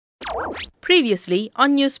Previously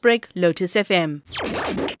on Newsbreak, Lotus FM.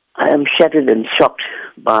 I am shattered and shocked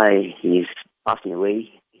by his passing away.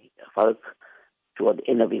 Farouk, toward the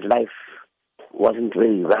end of his life, wasn't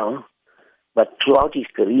very well, but throughout his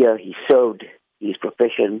career, he served his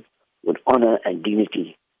profession with honor and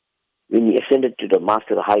dignity. When he ascended to the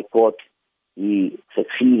Master of the High Court, he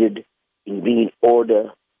succeeded in bringing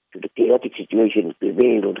order to the chaotic situation that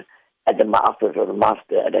prevailed at the office of the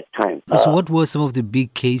Master at that time. So what were some of the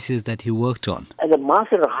big cases that he worked on? As a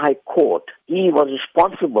Master of the High Court, he was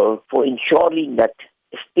responsible for ensuring that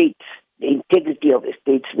estates, the integrity of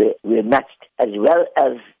estates were matched, as well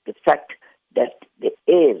as the fact that the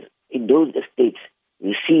heirs in those estates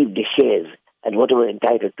received the shares and what were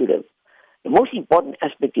entitled to them. The most important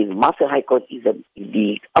aspect is Master High Court is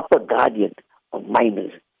the upper guardian of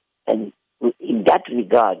minors, and in that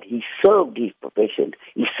regard, he served his profession.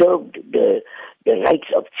 He served the rights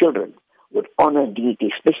of children with honor and dignity,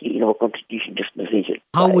 especially in our constitution dispensation.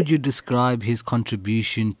 How would you describe his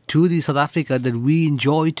contribution to the South Africa that we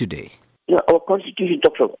enjoy today? Our constitution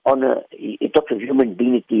talks of honor, it talks of human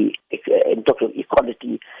dignity, it talks of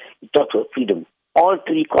equality, it talks of freedom. All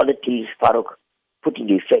three qualities Farouk put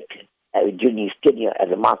into effect during his tenure as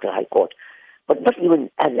a Master High Court, but not even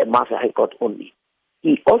as a Master High Court only.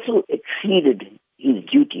 He also exceeded his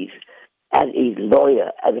duties as a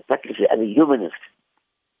lawyer, as a practitioner, as a humanist.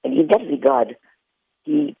 And in that regard,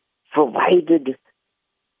 he provided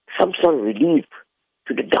some sort of relief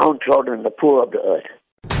to the downtrodden and the poor of the earth.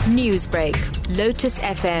 Newsbreak, Lotus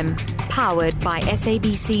FM, powered by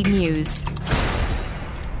SABC News.